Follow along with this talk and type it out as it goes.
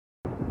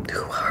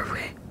Who are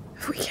we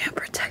if we can't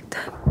protect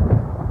them?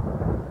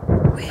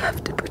 We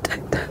have to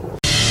protect them.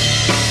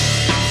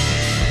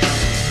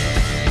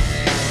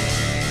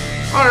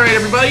 All right,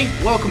 everybody,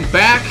 welcome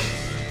back.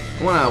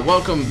 I want to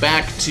welcome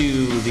back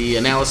to the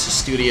Analysis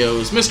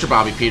Studios, Mr.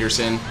 Bobby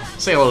Peterson.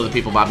 Say hello to the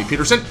people, Bobby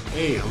Peterson.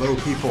 Hey, hello,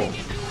 people.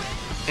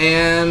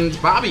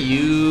 And Bobby,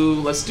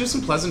 let's do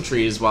some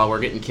pleasantries while we're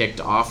getting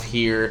kicked off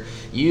here.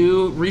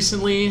 You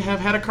recently have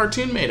had a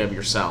cartoon made of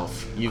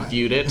yourself. You've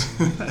viewed it.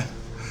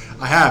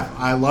 I have.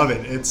 I love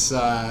it. It's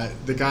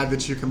the guy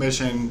that you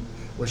commissioned,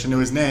 wish I knew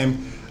his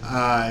name,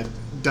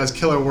 does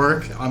killer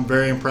work. I'm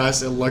very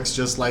impressed. It looks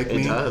just like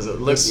me. It does. It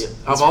looks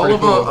of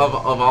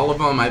all of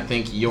them. I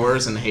think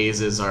yours and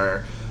Hayes's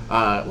are.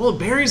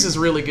 Barry's is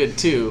really good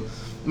too.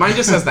 Mine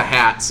just has the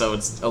hat, so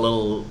it's a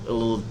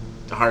little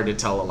hard to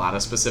tell a lot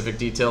of specific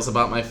details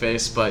about my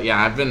face. But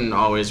yeah, I've been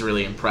always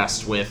really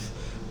impressed with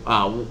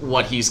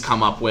what he's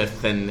come up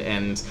with,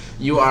 and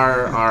you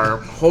are our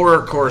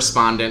horror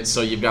correspondent,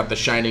 so you've got the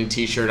Shining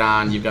t-shirt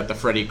on, you've got the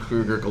Freddy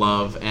Krueger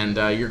glove, and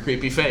your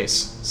creepy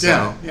face.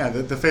 So, yeah,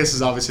 the face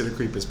is obviously the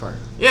creepiest part.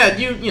 Yeah,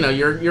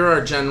 you're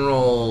our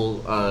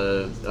general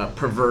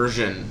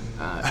perversion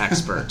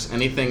expert.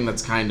 Anything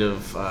that's kind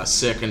of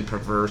sick and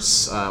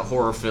perverse,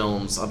 horror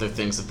films, other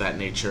things of that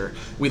nature,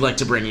 we'd like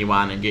to bring you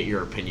on and get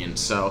your opinion.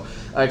 So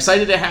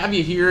excited to have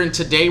you here, and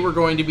today we're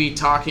going to be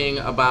talking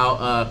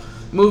about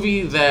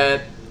movie that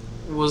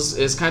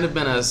has kind of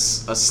been a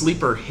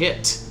sleeper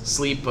hit,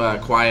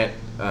 quiet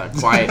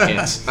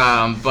hit.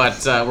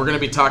 But we're going to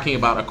be talking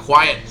about A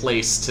Quiet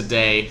Place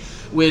today,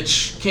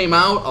 which came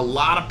out. A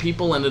lot of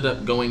people ended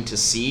up going to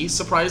see,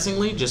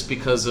 surprisingly, just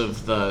because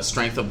of the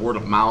strength of word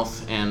of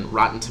mouth and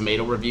Rotten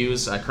Tomato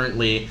reviews.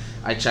 Currently,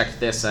 I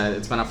checked this.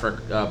 It's been up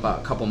for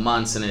about a couple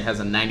months, and it has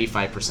a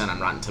 95% on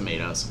Rotten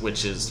Tomatoes,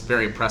 which is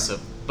very impressive.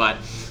 But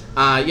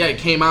it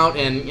came out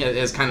and it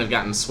has kind of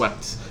gotten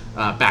swept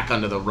back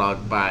under the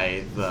rug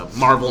by the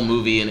Marvel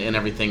movie and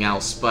everything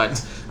else.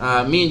 But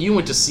me and you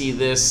went to see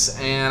this,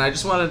 and I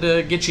just wanted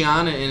to get you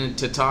on and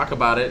to talk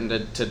about it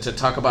and to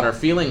talk about our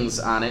feelings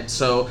on it.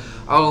 So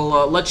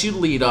I'll let you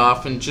lead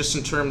off, and just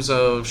in terms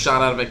of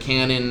shot out of a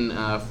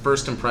cannon,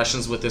 first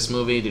impressions with this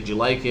movie. Did you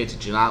like it?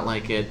 Did you not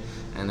like it?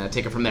 And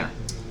take it from there.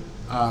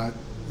 Right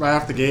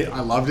off the gate, I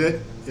loved it.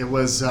 It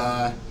was...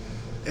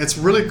 it's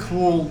really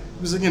cool.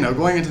 Because,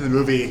 going into the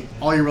movie,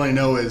 all you really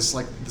know is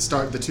like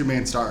the two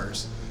main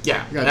stars.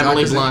 Yeah,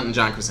 Emily Blunt and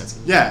John Krasinski.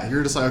 Yeah,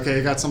 you're just like, okay,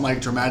 you got some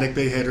like dramatic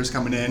big hitters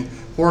coming in.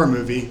 Horror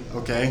movie,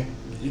 okay,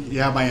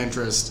 you have my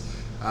interest.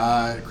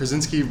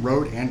 Krasinski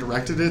wrote and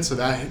directed it, so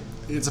that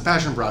it's a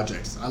passion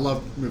project. I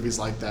love movies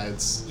like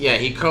that.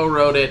 He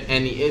co-wrote it,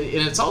 and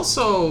it's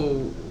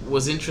also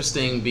was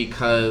interesting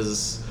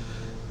because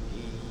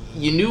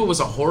you knew it was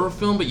a horror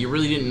film, but you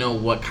really didn't know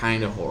what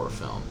kind of horror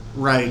film.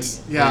 Right.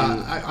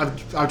 Yeah.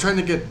 I'm trying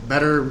to get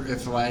better.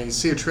 If I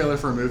see a trailer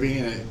for a movie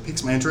and it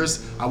piques my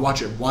interest, I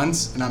watch it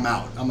once and I'm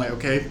out. I'm like,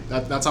 okay,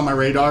 that's on my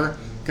radar.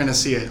 Gonna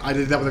see it. I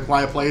did that with A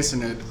Quiet Place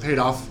and it paid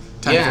off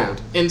tenfold.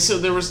 Yeah. And so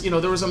there was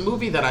a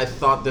movie that I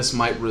thought this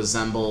might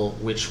resemble,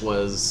 which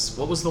was,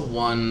 what was the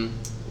one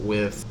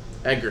with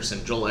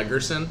Joel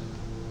Edgerton?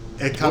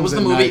 It Comes what was the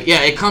at movie? Night.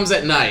 Yeah, It Comes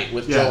at Night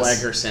with Yes. Joel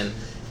Edgerton.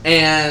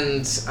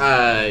 And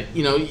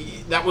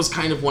that was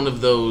kind of one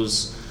of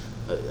those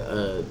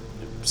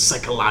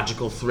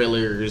psychological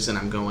thrillers, and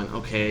I'm going,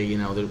 okay,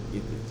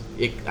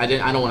 I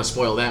don't want to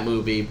spoil that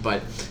movie,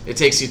 but it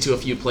takes you to a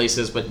few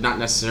places, but not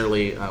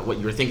necessarily what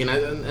you were thinking.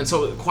 And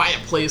so A Quiet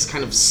Place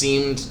kind of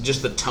seemed,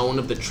 just the tone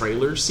of the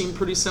trailer seemed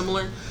pretty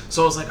similar.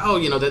 So I was like,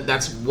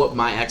 that's what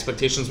my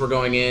expectations were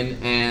going in,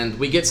 and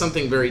we get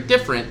something very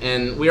different.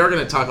 And we are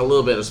going to talk a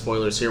little bit of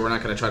spoilers here. We're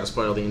not going to try to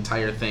spoil the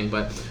entire thing,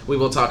 but we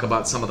will talk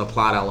about some of the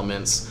plot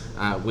elements,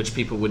 which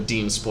people would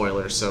deem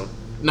spoilers. So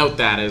note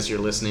that as you're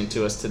listening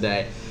to us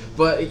today.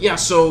 But yeah,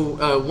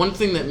 so one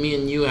thing that me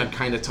and you had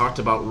kind of talked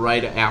about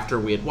right after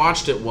we had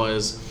watched it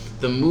was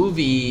the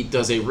movie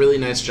does a really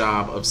nice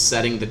job of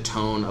setting the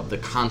tone of the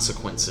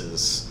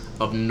consequences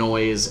of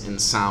noise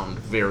and sound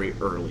very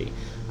early.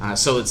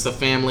 So it's the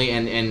family,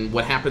 and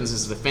what happens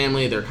is the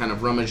family, they're kind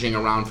of rummaging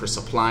around for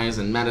supplies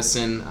and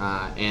medicine,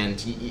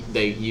 and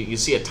you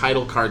see a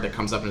title card that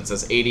comes up and it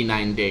says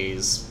 89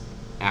 days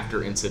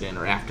after incident,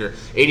 or after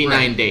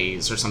 89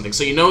 days or something.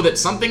 So you know that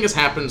something has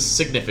happened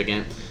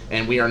significant,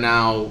 and we are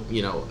now,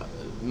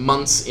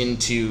 months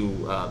into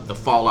the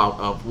fallout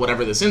of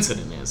whatever this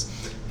incident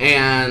is.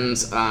 And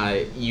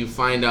you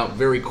find out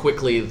very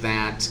quickly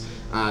that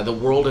the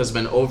world has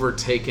been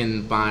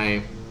overtaken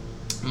by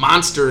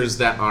monsters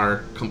that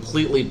are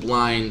completely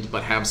blind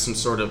but have some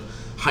sort of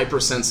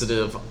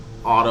hypersensitive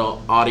audio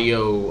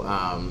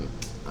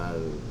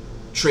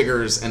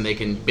triggers, and they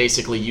can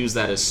basically use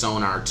that as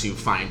sonar to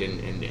find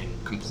and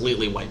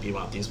completely wipe you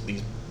out, these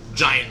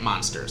giant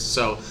monsters.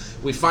 So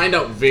we find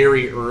out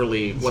very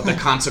early what the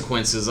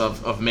consequences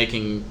of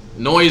making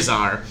noise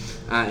are,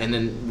 and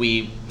then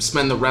we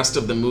spend the rest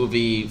of the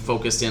movie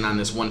focused in on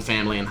this one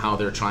family and how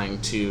they're trying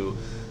to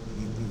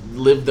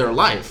live their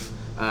life.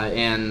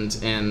 And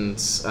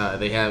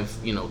they have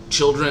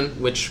children,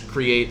 which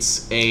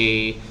creates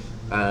a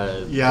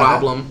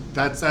problem.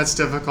 That's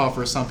difficult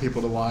for some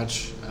people to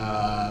watch.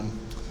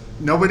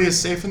 Nobody is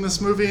safe in this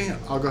movie.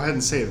 I'll go ahead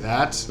and say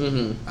that.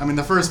 Mm-hmm. I mean,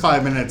 the first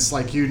 5 minutes,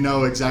 like, you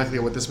know exactly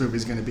what this movie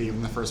is going to be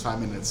in the first 5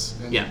 minutes.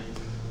 And yeah.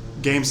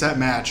 Game, set,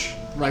 match,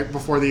 right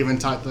before the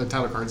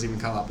title cards even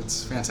come up.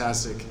 It's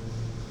fantastic.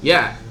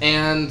 Yeah,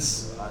 and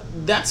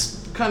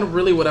that's kind of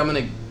really where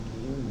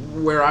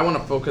I want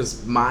to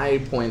focus my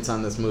points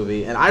on this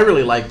movie. And I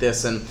really like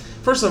this. And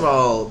first of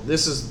all,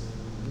 this is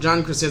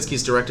John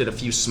Krasinski's directed a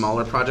few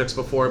smaller projects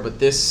before, but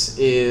this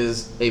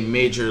is a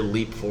major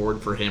leap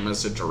forward for him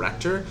as a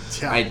director.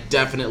 Yeah. I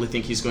definitely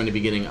think he's going to be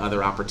getting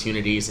other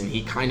opportunities, and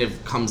he kind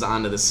of comes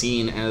onto the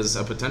scene as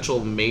a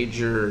potential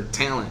major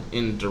talent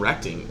in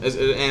directing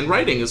and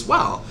writing as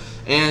well.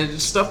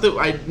 And stuff that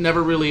I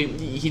never really...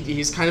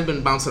 He's kind of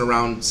been bouncing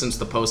around since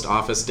the Post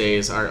Office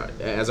days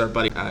as our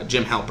buddy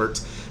Jim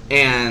Halpert.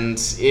 And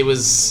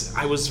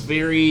I was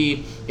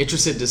very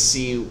interested to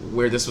see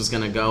where this was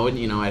going to go.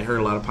 And, I heard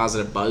a lot of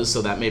positive buzz,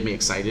 so that made me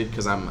excited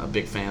because I'm a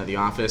big fan of The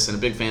Office and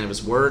a big fan of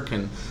his work,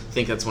 and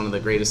think that's one of the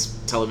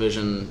greatest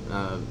television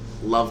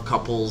love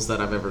couples that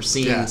I've ever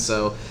seen. Yeah.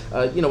 So,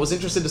 was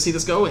interested to see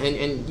this go.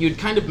 And you'd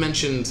kind of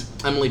mentioned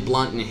Emily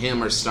Blunt and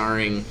him are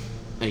starring...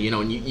 and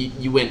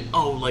you went,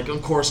 like,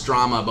 of course,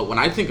 drama. But when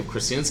I think of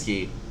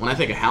Krasinski, when I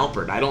think of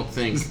Halpert, I don't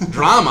think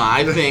drama.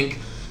 I think...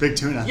 Big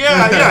tuna.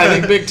 Yeah, I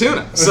think big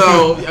tuna.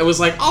 So I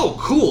was like, oh,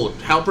 cool,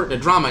 Halpert in a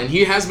drama. And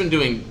he has been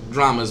doing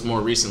dramas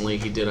more recently.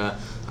 He did a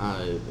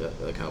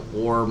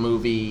war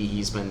movie.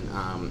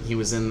 He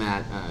was in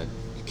that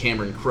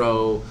Cameron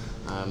Crowe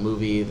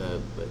movie,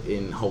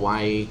 in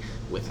Hawaii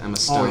with Emma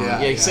Stone.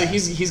 Oh, yeah. So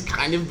he's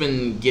kind of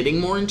been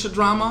getting more into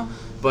drama.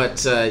 But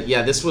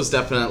this was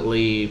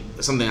definitely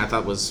something I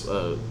thought was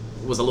a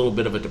little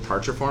bit of a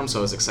departure for him, so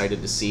I was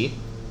excited to see.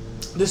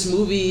 This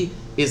movie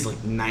is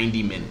like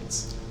 90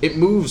 minutes. It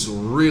moves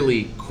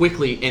really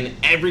quickly, and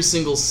every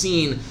single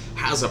scene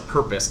has a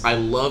purpose. I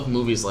love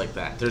movies like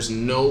that. There's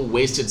no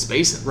wasted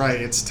space in it. Right,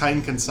 it's tight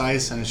and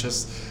concise, and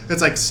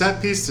it's like set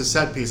piece to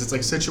set piece. It's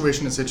like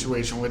situation to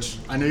situation, which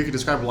I know you could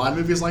describe a lot of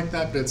movies like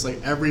that, but it's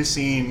like every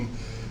scene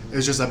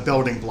is just a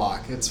building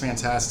block. It's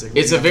fantastic.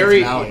 It's a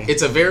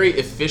very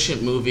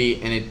efficient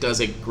movie, and it does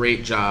a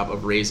great job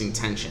of raising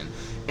tension.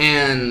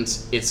 And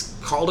it's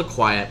called A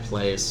Quiet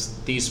Place.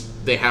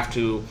 They have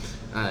to...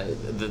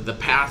 the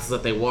paths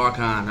that they walk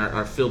on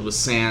are filled with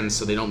sand,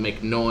 so they don't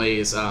make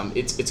noise.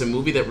 It's a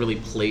movie that really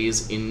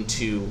plays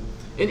into...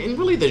 And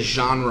really the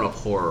genre of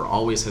horror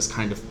always has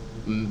kind of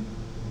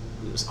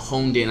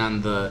honed in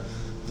on the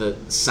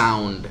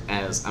sound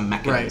as a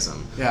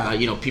mechanism. Right.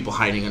 Yeah. People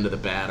hiding under the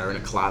bed or in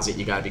a closet,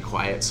 you gotta be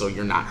quiet so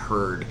you're not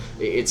heard.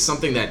 It's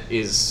something that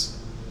is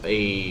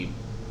a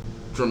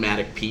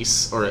dramatic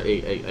piece or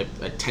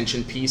a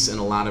tension piece in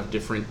a lot of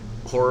different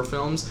horror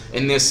films,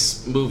 and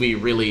this movie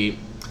really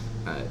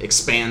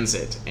expands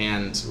it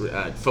and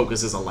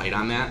focuses a light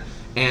on that,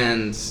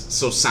 and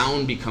so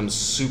sound becomes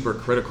super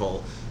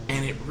critical,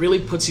 and it really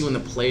puts you in the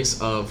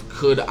place of,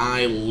 could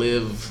I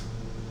live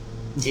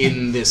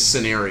in this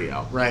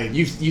scenario? Right.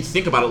 You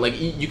think about it, like,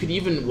 you could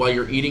even, while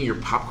you're eating your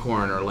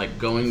popcorn or like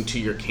going to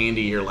your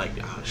candy, you're like,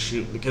 oh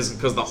shoot, because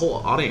the whole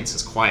audience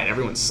is quiet,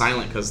 everyone's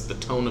silent because the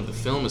tone of the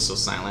film is so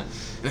silent,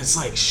 and it's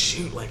like,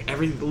 shoot, like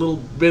every little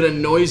bit of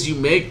noise you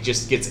make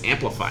just gets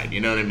amplified,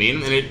 you know what I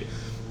mean? And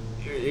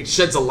it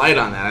sheds a light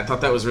on that. I thought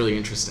that was really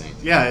interesting.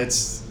 Yeah,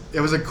 it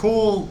was a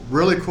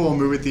really cool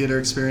movie theater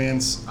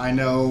experience. I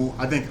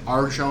think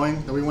our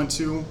showing that we went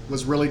to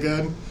was really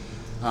good.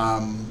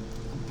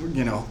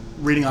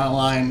 Reading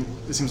online,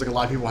 it seems like a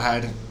lot of people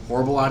had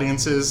horrible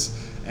audiences,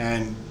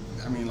 and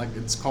I mean, like,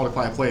 it's called A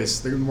Quiet Place.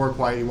 The more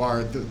quiet you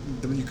are,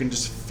 you can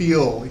just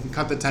feel, you can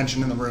cut the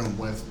tension in the room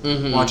with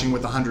watching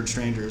with 100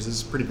 strangers.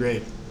 It's pretty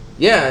great.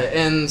 Yeah,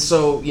 and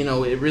so,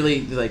 it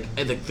really,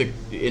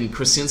 and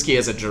Krasinski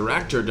as a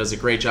director does a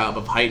great job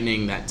of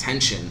heightening that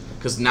tension,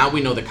 because now we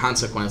know the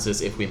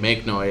consequences if we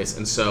make noise,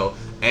 and so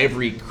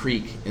every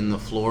creak in the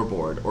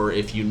floorboard, or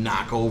if you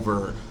knock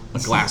over a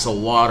glass of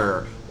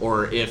water,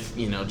 or if,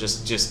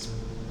 just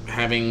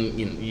having,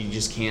 you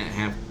just can't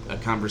have a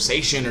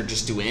conversation or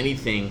just do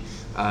anything,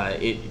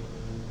 it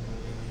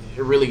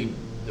really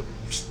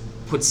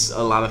puts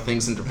a lot of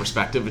things into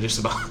perspective, just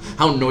about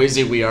how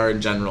noisy we are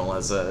in general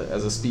as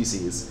a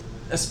species.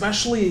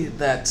 Especially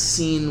that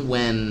scene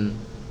when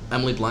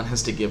Emily Blunt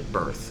has to give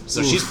birth.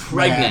 So she's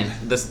pregnant.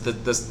 Man.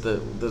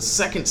 The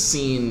second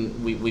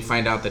scene, we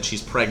find out that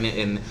she's pregnant,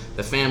 and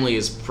the family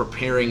is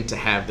preparing to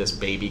have this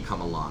baby come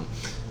along.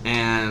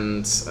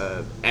 And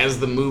as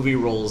the movie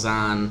rolls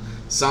on,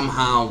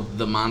 somehow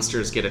the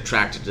monsters get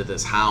attracted to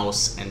this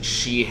house, and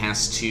she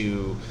has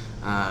to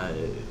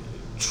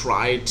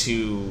try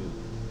to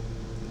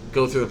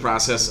go through the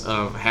process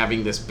of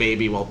having this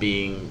baby while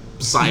being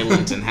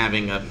silent and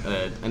having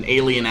an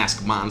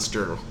alien-esque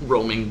monster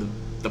roaming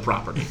the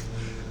property.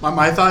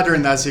 My thought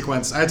during that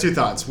sequence, I had two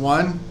thoughts.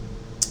 One,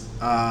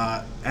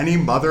 any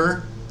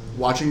mother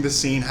watching this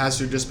scene has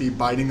to just be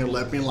biting their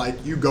lip, being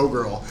like, "You go,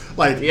 girl!"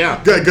 Like,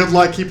 yeah, good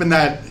luck keeping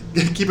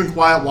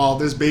quiet while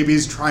this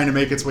baby's trying to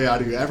make its way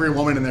out of you. Every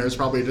woman in there is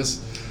probably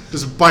just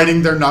just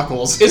biting their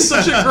knuckles. It's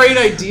such a great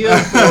idea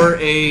for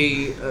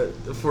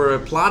a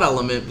plot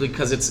element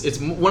because it's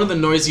one of the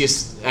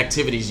noisiest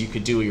activities you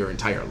could do your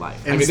entire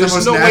life. And it's the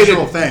most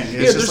natural thing.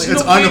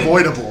 It's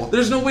unavoidable.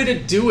 There's no way to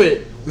do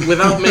it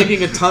without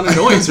making a ton of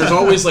noise. There's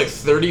always like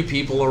 30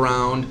 people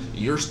around.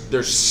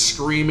 They're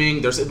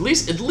screaming. There's at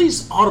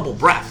least audible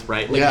breath,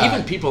 right? Like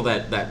even people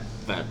that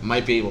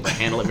might be able to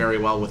handle it very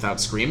well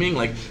without screaming,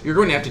 like you're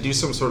going to have to do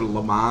some sort of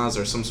Lamaze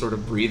or some sort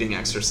of breathing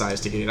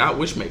exercise to get it out,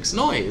 which makes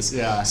noise.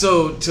 Yeah.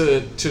 So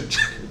to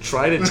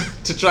try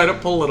to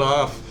pull it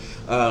off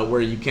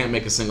where you can't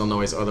make a single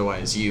noise,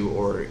 otherwise you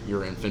or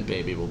your infant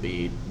baby will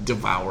be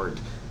devoured,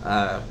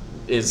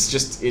 is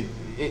just it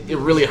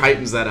really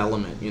heightens that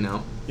element, you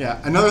know. Yeah.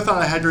 Another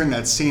thought I had during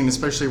that scene,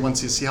 especially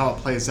once you see how it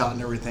plays out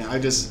and everything, I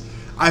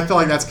feel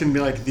like that's going to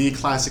be like the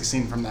classic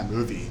scene from that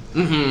movie.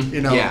 Mm-hmm.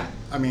 You know. Yeah.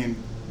 I mean,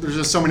 there's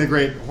just so many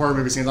great horror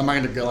movie scenes. I'm not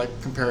going to go like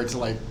compare it to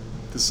like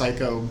the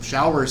Psycho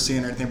shower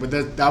scene or anything, but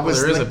that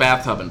was. There is a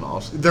bathtub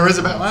involved. There is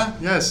a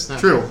bathtub. Yes,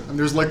 true. And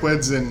there's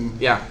liquids and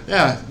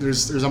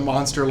there's a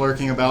monster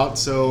lurking about.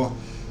 So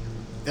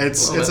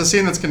it's a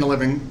scene that's going to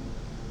live in,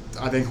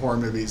 I think, horror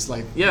movies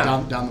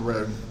down the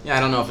road. Yeah, I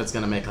don't know if it's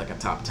going to make like a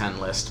top 10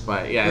 list,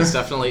 but yeah, it's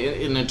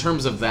definitely in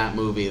terms of that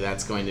movie,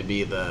 that's going to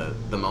be the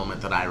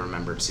moment that I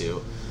remember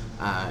too,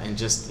 and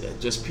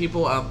just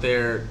people out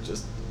there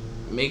just.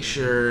 Make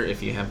sure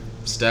if you have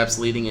steps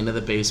leading into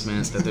the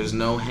basement that there's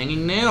no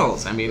hanging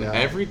nails. I mean,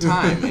 every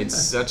time it's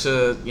such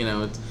a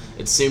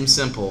it seems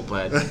simple,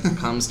 but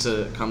comes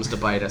to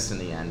bite us in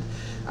the end.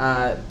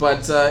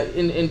 But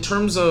in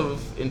terms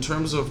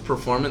of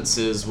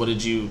performances, what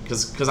did you?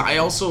 Because I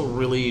also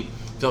really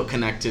felt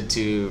connected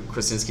to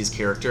Krasinski's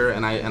character,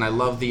 and I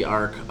love the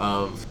arc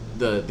of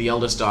the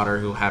eldest daughter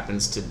who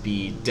happens to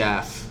be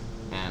deaf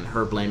and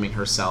her blaming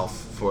herself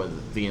for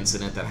the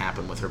incident that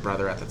happened with her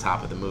brother at the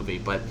top of the movie.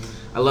 But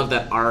I love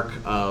that arc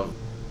of,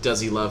 does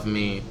he love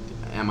me?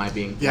 Am I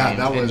being blamed? Yeah,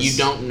 that was... And you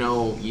don't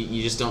know,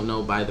 you just don't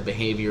know by the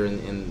behavior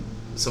and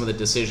some of the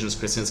decisions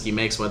Krasinski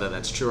makes whether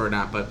that's true or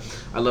not. But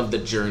I love the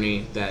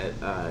journey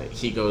that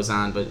he goes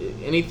on. But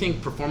anything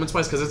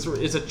performance-wise, because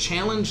it's a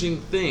challenging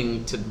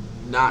thing to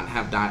not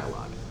have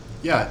dialogue.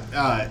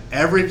 Yeah,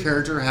 every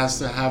character has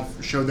to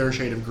show their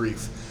shade of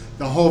grief.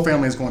 The whole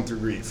family is going through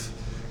grief.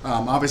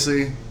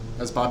 Obviously,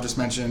 as Bob just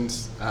mentioned,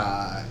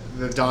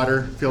 the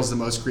daughter feels the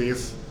most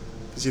grief.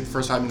 You see the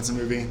first 5 minutes of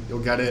the movie,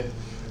 you'll get it.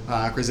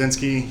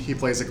 Krasinski, he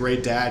plays a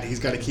great dad. He's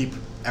got to keep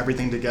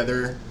everything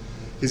together.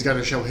 He's got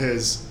to show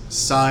his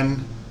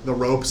son the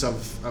ropes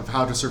of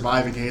how to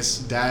survive in case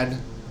dad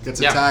gets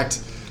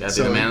attacked. Gotta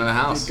be the man of the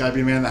house. Gotta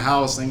be the man of the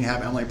house. Then you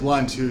have Emily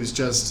Blunt, who's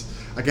just,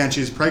 again,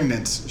 she's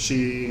pregnant.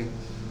 She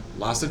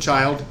lost a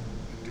child.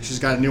 She's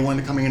got a new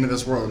one coming into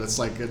this world. It's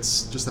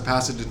just the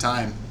passage of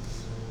time.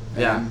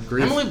 Yeah,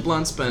 Emily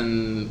Blunt's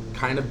been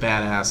kind of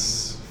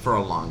badass for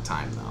a long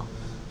time though,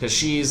 because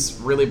she's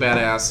really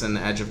badass in The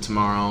Edge of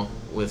Tomorrow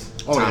with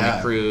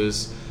Tommy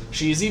Cruise.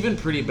 She's even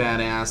pretty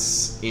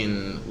badass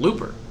in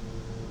Looper.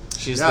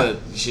 I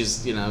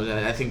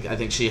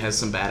think she has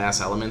some badass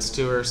elements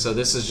to her. So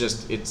this is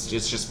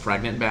just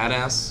pregnant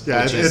badass.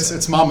 Yeah,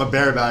 it's Mama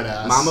Bear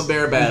badass. Mama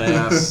Bear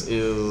badass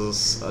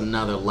is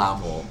another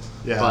level.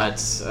 Yeah.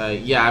 But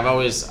I've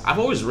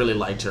always really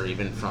liked her,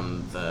 even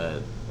from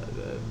the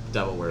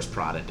Devil Wears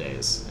Prada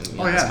days, and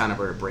that's kind of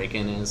where her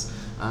break-in is.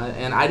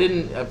 And I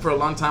didn't, for a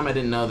long time, I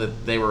didn't know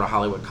that they were a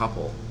Hollywood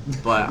couple.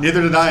 But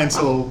neither did I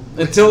until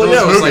it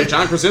was like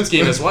John Krasinski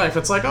and his wife.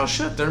 It's like, oh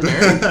shit, they're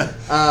married.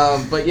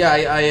 But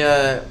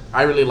yeah,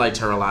 I really liked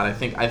her a lot. I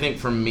think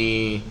for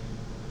me,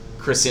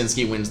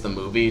 Krasinski wins the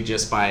movie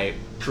just by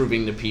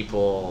proving to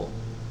people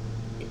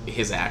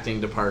his acting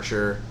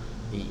departure.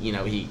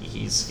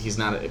 He's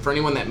not, for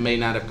anyone that may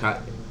not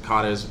have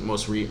caught his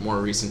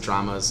more recent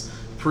dramas.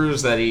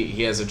 Proves that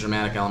he has a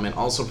dramatic element,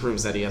 also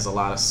proves that he has a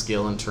lot of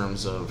skill in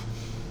terms of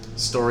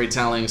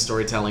storytelling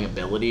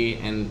ability,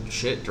 and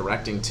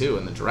directing too,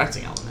 and the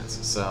directing elements.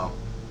 So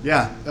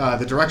yeah,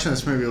 the direction of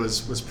this movie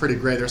was pretty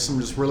great. There's some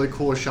just really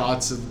cool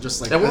shots of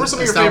just like. Yeah, what were some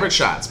of your favorite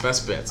shots?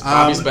 Best bits.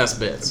 Bobby's best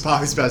bits.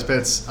 Bobby's best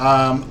bits. A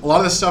lot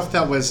of the stuff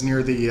that was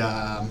near the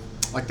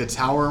the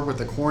tower with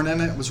the corn in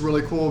it was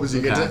really cool because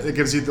it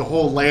gives you the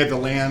whole lay of the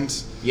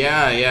land.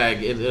 Yeah,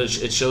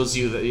 it shows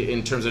you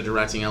in terms of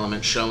directing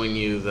element, showing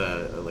you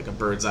a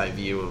bird's eye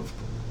view of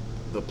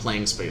the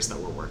playing space that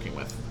we're working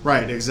with.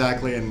 Right,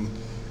 exactly, and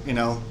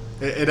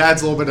it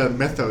adds a little bit of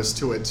mythos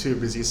to it too,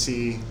 because you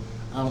see,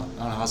 I don't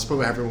know how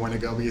spoiler everyone to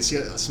go, but you see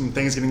some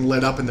things getting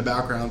lit up in the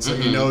background, so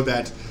you know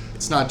that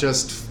it's not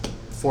just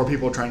 4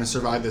 people trying to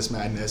survive this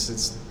madness.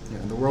 It's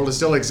the world is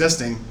still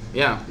existing.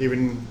 Yeah,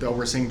 even though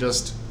we're seeing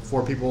just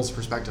 4 people's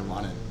perspective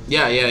on it.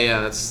 Yeah.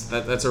 That's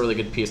a really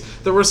good piece.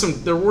 There were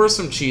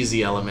some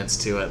cheesy elements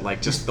to it,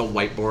 like just the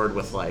whiteboard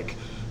with like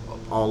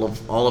all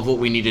of what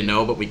we need to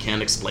know, but we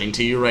can't explain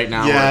to you right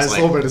now. Yeah, it's a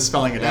little bit of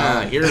spelling it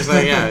out. Here's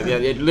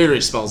it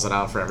literally spells it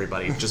out for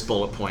everybody. Just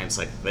bullet points,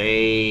 like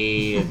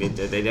they're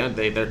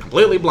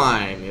completely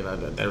blind.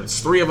 There's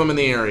 3 of them in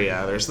the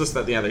area. There's this,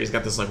 that, the other. He's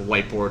got this like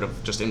whiteboard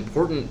of just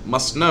important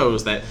must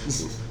knows that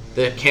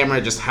the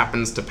camera just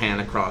happens to pan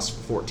across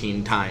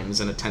 14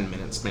 times in a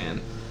 10-minute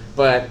span.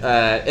 But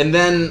and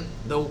then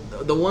the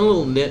one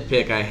little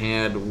nitpick I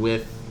had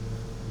with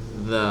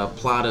the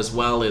plot as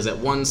well is at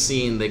one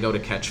scene they go to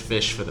catch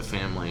fish for the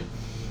family,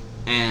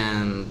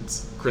 and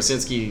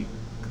Krasinski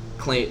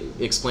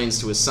explains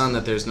to his son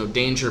that there's no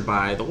danger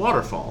by the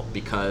waterfall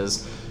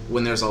because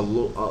when there's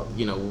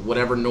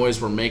whatever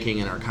noise we're making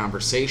in our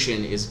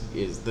conversation is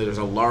there's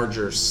a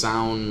larger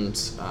sound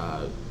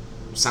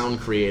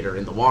creator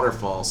in the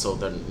waterfall, so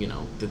then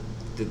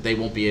they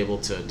won't be able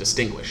to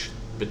distinguish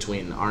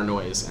between our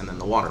noise and then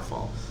the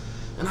waterfall.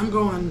 And I'm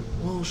going,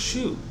 well,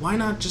 shoot, why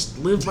not just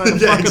live by the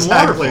fucking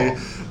waterfall?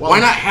 Well,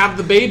 why not have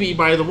the baby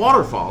by the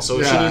waterfall?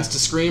 So if she needs to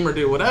scream or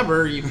do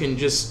whatever, you can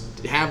just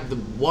have the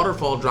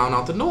waterfall drown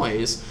out the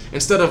noise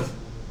instead of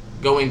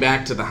going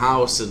back to the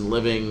house and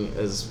living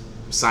as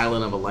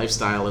silent of a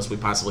lifestyle as we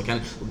possibly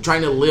can.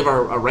 Trying to live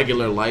our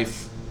regular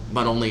life,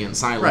 but only in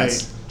silence.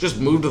 Right. Just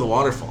move to the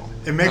waterfall.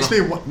 It makes me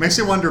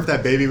wonder if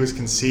that baby was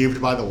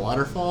conceived by the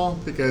waterfall,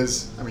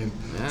 because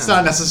it's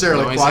not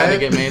necessarily quiet. Had to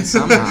get made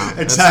somehow.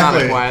 Exactly. That's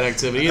not a quiet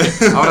activity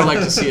either. I would have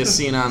liked to see a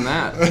scene on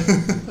that.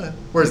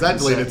 Where's that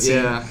deleted scene?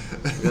 Yeah,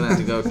 you're gonna have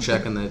to go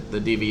check on the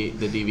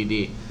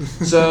DVD.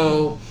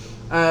 So,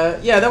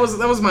 that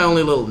was my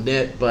only little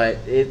nit, but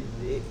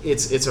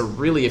it's a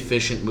really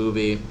efficient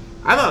movie.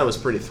 I thought it was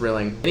pretty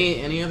thrilling.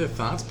 Any other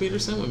thoughts,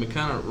 Peterson? We've been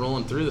kind of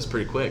rolling through this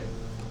pretty quick.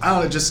 I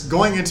don't know, just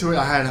going into it,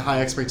 I had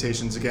high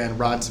expectations. Again,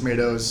 Rotten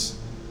Tomatoes,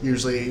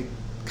 usually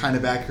kind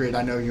of accurate.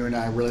 I know you and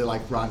I really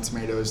like Rotten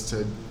Tomatoes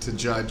to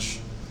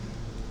judge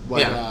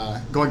what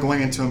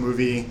going into a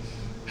movie.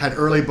 Had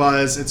early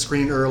buzz, it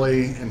screened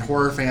early, and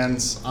horror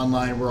fans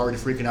online were already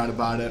freaking out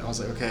about it. I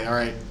was like, okay, all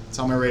right, it's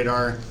on my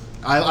radar.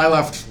 I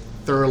left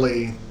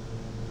thoroughly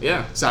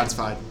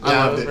satisfied.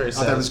 I loved it. I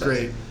thought it was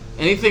great.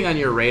 Anything on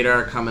your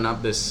radar coming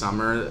up this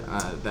summer?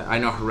 That I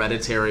know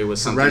Hereditary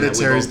was something that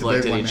we both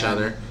looked at each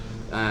other.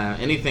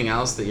 Anything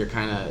else that you're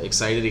kind of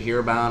excited to hear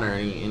about, or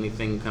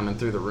anything coming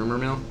through the rumor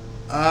mill?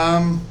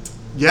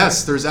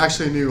 Yes, there's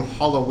actually a new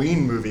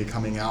Halloween movie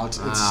coming out.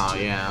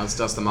 Let's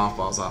dust the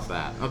mothballs off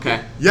that.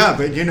 Okay. Yeah,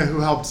 but you know who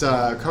helped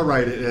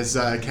co-write it is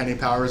Kenny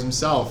Powers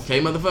himself. K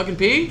motherfucking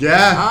P?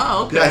 Yeah.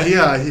 Oh, okay.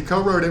 Yeah, he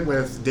co-wrote it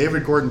with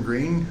David Gordon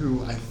Green,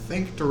 who I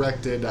think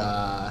directed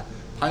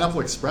Pineapple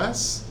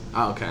Express.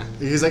 Oh, okay.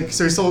 He's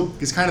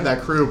kind of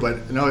that crew, but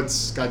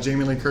it's got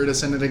Jamie Lee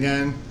Curtis in it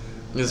again.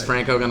 Is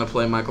Franco gonna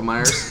play Michael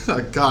Myers?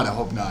 Oh, God, I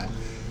hope not.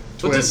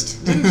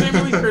 Twist. Didn't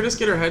Jamie Lee Curtis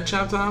get her head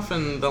chopped off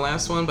in the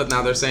last one? But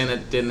now they're saying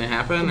it didn't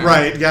happen? Or?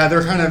 Right, yeah,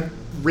 they're kind of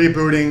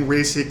rebooting,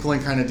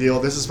 re-sequeling kind of deal.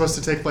 This is supposed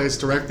to take place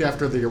directly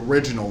after the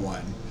original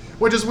one,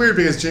 which is weird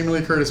because Jamie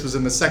Lee Curtis was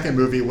in the second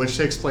movie, which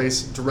takes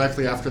place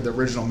directly after the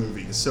original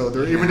movie. So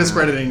they're even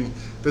discrediting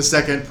the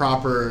second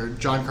proper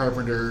John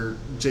Carpenter,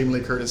 Jamie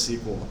Lee Curtis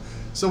sequel.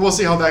 So we'll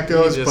see how that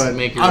goes, but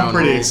I'm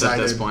pretty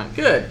excited at this point.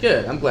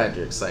 Good. I'm glad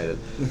you're excited.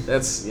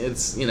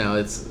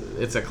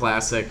 It's a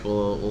classic.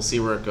 We'll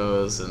see where it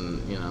goes,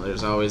 and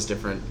there's always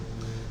different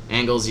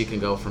angles you can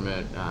go from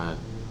it,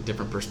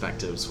 different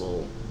perspectives.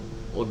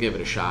 We'll give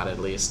it a shot at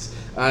least.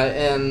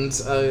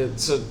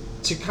 So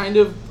to kind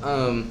of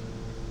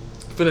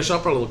finish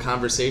up our little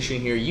conversation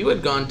here, you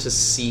had gone to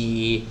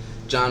see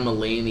John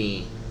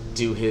Mulaney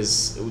do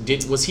was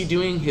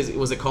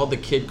it called the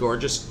Kid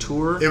Gorgeous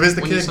Tour? It was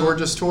the Kid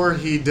Gorgeous Tour.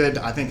 He did,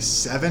 I think,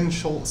 7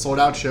 sold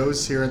out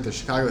shows here at the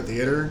Chicago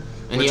Theater.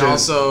 And he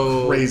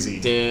also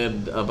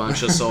did a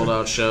bunch of sold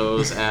out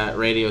shows at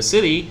Radio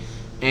City,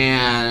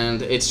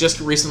 and it's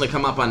just recently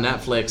come up on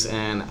Netflix,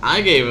 and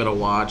I gave it a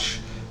watch.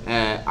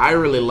 I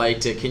really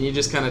liked it. Can you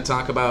just kind of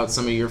talk about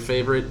some of your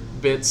favorite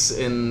bits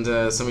and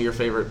some of your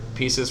favorite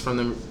pieces from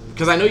them?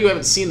 Because I know you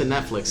haven't seen the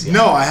Netflix yet.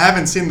 No, I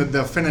haven't seen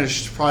the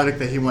finished product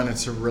that he wanted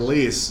to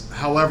release.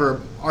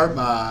 However, me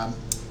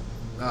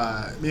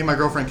and my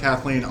girlfriend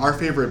Kathleen, our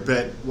favorite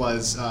bit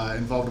was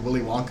involved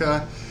Willy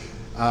Wonka.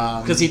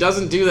 Because he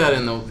doesn't do that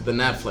in the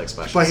Netflix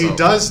special. But he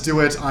does do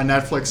it on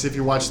Netflix if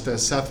you watch the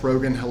Seth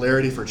Rogen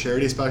Hilarity for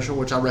Charity special,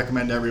 which I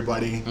recommend to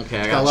everybody. Okay,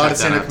 it's got a lot of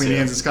stand-up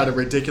comedians. It's got a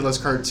ridiculous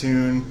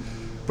cartoon,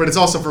 but it's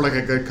also for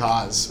a good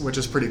cause, which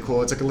is pretty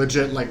cool. It's a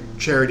legit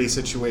charity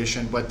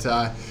situation. But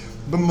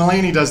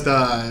Mulaney does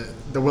the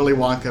Willy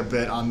Wonka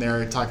bit on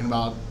there, talking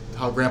about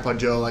how Grandpa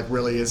Joe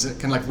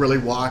can really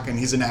walk, and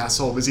he's an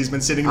asshole because he's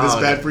been sitting in this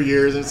bed for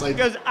years. And it's he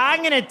goes,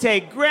 I'm gonna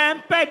take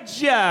Grandpa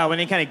Joe,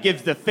 and he kind of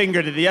gives the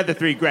finger to the other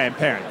 3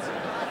 grandparents.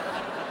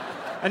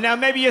 And now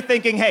maybe you're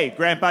thinking, hey,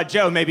 Grandpa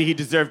Joe, maybe he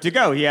deserved to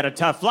go. He had a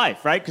tough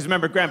life, right? Because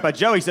remember Grandpa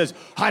Joe, he says,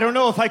 I don't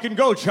know if I can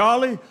go,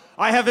 Charlie.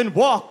 I haven't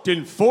walked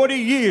in 40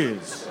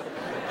 years.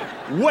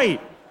 Wait,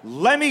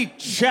 let me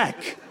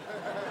check.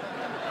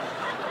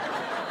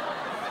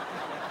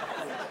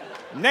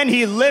 And then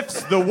he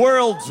lifts the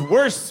world's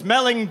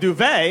worst-smelling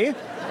duvet,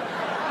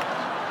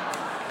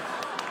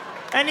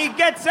 and he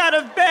gets out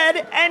of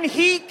bed, and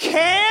he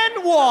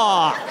can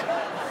walk.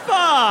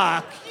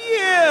 Fuck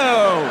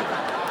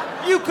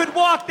you. You could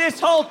walk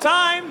this whole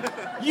time,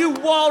 you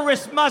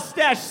walrus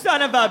mustache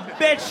son of a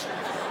bitch.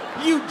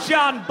 You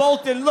John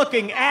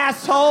Bolton-looking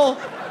asshole.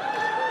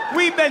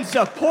 We've been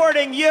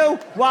supporting you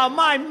while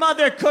my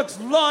mother cooks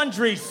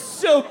laundry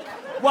soup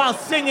while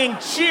singing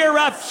Cheer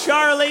Up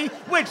Charlie,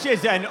 which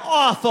is an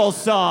awful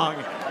song.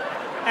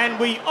 And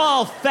we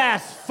all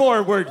fast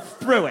forward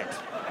through it.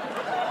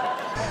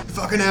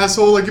 Fucking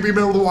asshole, like you've been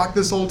able to walk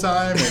this whole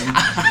time. And...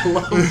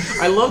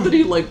 I love that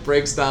he like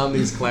breaks down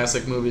these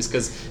classic movies,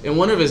 because in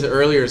one of his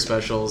earlier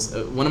specials,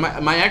 one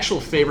of my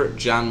actual favorite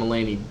John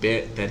Mulaney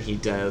bit that he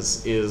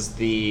does is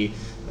the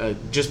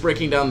just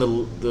breaking down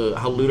the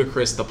how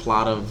ludicrous the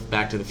plot of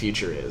Back to the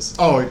Future is.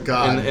 Oh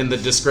God! And the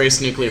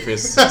disgraced nuclear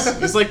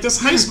physicist. He's like,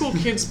 this high school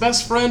kid's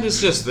best friend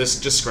is just this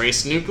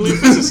disgraced nuclear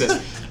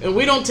physicist, and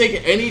we don't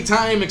take any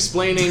time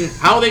explaining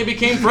how they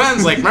became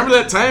friends. Like, remember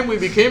that time we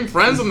became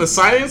friends in the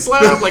science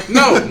lab? Like,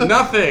 no,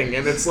 nothing.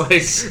 And it's like,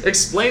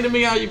 explain to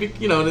me how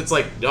and it's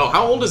like, oh,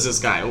 how old is this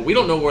guy? Well, we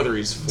don't know whether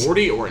he's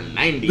 40 or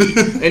 90,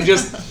 and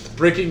just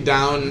breaking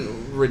down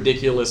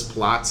ridiculous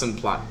plots and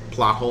plot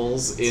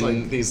holes in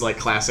like, these like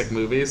classic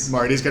movies.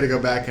 Marty's got to go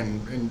back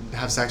and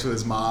have sex with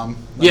his mom.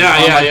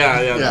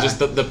 Yeah. Just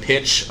the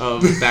pitch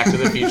of Back to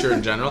the Future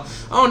in general.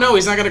 Oh no,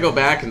 he's not gonna go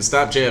back and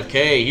stop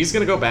JFK. He's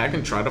gonna go back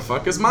and try to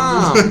fuck his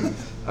mom.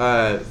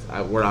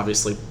 We're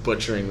obviously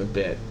butchering the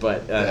bit,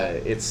 but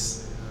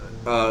it's.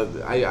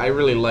 I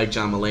really like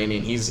John Mulaney,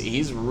 and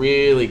he's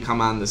really come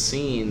on the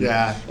scene.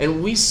 Yeah.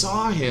 And we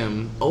saw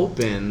him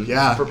open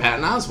for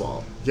Patton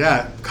Oswalt.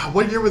 Yeah. God,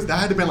 what year was that?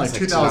 Had to have been like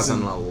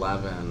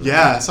 2011.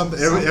 Yeah, something.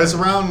 It was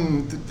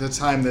around the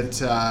time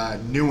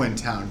that New in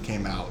Town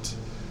came out.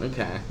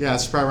 Okay. Yeah,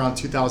 it's probably around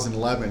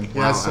 2011.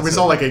 Wow, yeah, so we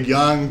saw like a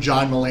young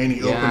John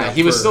Mulaney open up.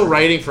 He was still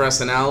writing for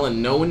SNL,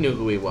 and no one knew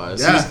who he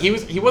was. Yeah.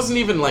 He wasn't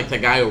even like the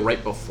guy who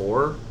right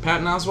before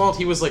Patton Oswalt.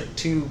 He was like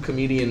 2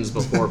 comedians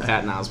before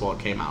Patton Oswalt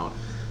came out.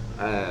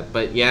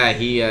 But yeah,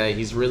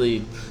 he's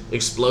really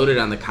exploded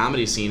on the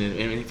comedy scene.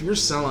 And if you're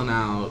selling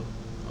out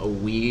a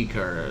week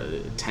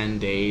or 10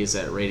 days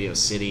at Radio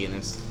City, and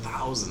it's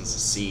thousands of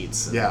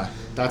seats. Yeah,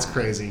 that's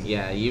crazy.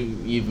 Yeah,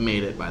 you've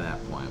made it by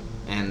that point.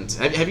 And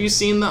have you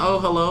seen the Oh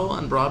Hello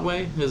on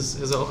Broadway?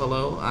 His Oh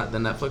Hello, the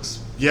Netflix?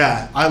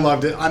 Yeah, I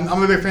loved it.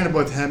 I'm a big fan of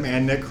both him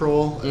and Nick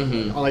Kroll.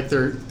 Mm-hmm. I like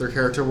their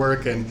character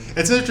work, and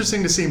it's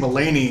interesting to see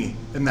Mulaney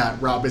in that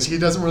route, because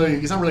he's not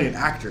really an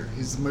actor.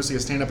 He's mostly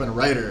a stand-up and a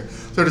writer.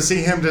 So to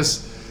see him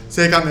just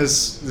take on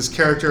this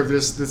character of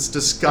this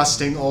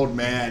disgusting old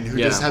man who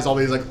just has all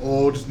these like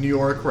old New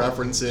York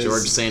references.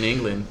 George St.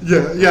 England.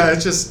 Yeah.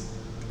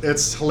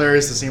 It's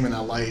hilarious to see him in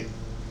that light.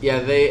 Yeah,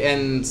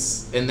 and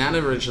that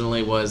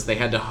originally was they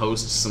had to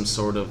host some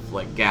sort of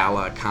like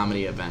gala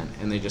comedy event,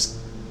 and they just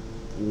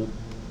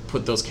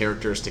put those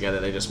characters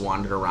together. They just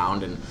wandered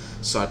around and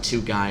saw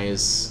 2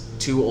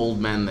 old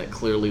men that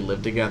clearly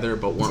lived together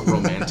but weren't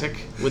romantic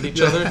with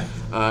each other,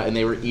 and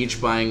they were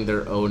each buying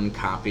their own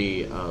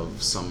copy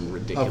of some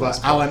ridiculous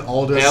book. Alan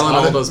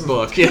Alda's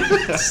book. Yeah.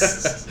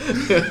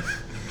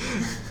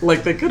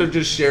 Like, they could have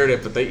just shared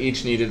it, but they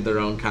each needed their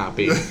own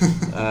copy.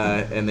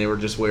 And they were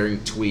just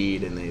wearing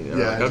tweed, and they were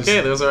like,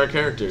 okay, those are our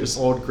characters. Just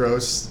old,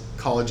 gross,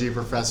 college-y,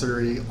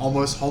 professor-y,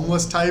 almost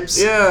homeless types.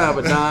 Yeah,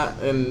 but not,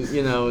 and,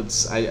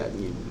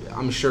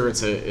 I'm sure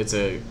it's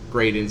a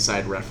great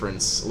inside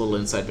reference, a little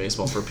inside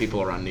baseball for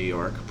people around New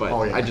York, but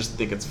I just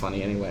think it's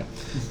funny anyway.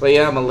 But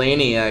yeah,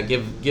 Mulaney,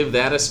 give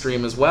that a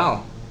stream as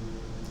well.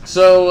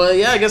 So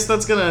I guess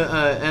that's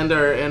gonna end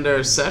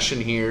our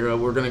session here.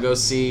 We're gonna go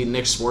see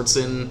Nick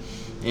Swartzen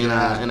in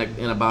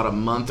about a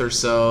month or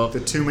so.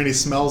 The Too Many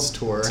Smells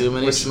tour.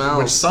 Smells.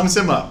 Which sums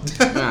him up.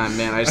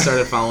 Man, I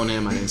started following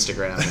him on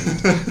Instagram,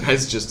 and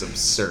it's just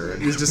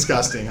absurd. He's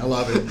disgusting. I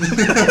love it.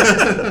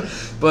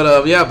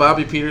 But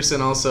Bobby Peterson,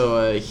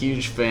 also a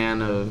huge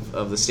fan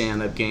of the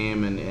stand-up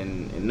game,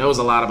 and knows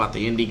a lot about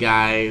the indie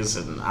guys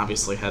and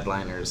obviously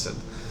headliners. And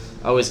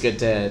always good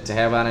to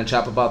have on and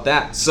chop about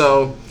that.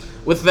 So,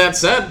 with that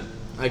said,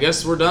 I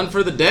guess we're done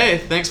for the day.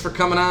 Thanks for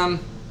coming on,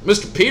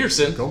 Mr.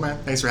 Peterson. Cool, man.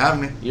 Thanks for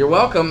having me. You're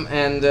welcome.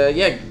 And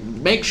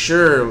make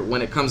sure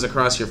when it comes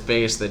across your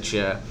face that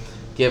you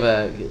give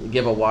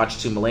a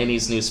watch to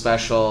Mulaney's new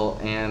special,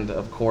 and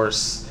of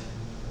course,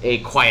 A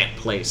Quiet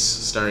Place,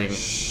 starring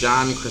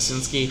John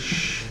Krasinski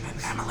and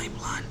Emily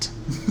Blunt.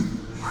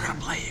 We're gonna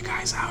play you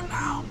guys out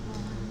now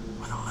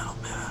with a little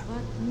bit of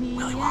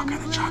Willy Wonka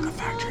and the Chocolate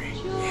Factory.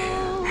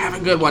 Yeah. Have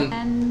a good one.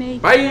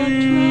 Bye.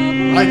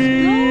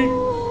 Bye.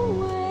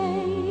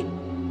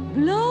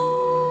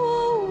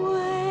 Blow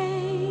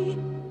away,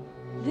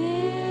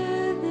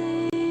 there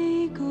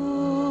they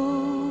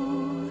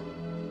go.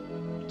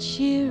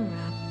 Cheer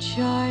up,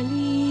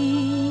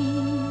 Charlie,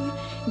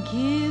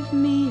 give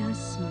me a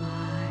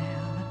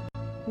smile.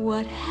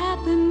 What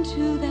happened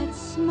to that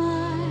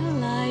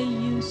smile I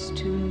used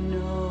to know?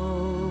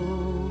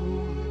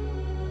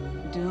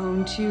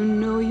 Don't you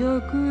know your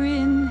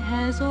grin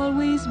has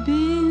always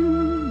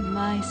been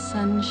my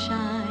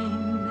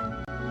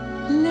sunshine?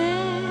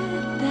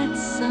 Let that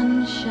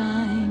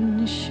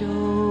sunshine show.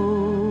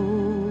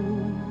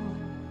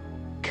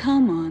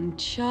 Come on,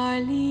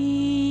 Charlie,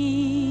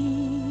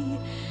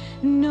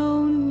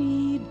 no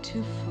need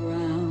to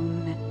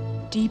frown.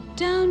 Deep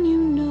down you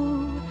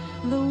know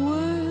the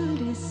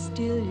world is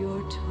still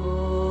your toy.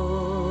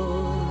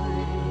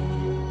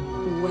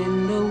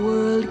 When the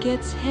world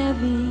gets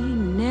heavy,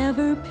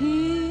 never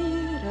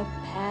pitter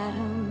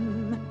patter.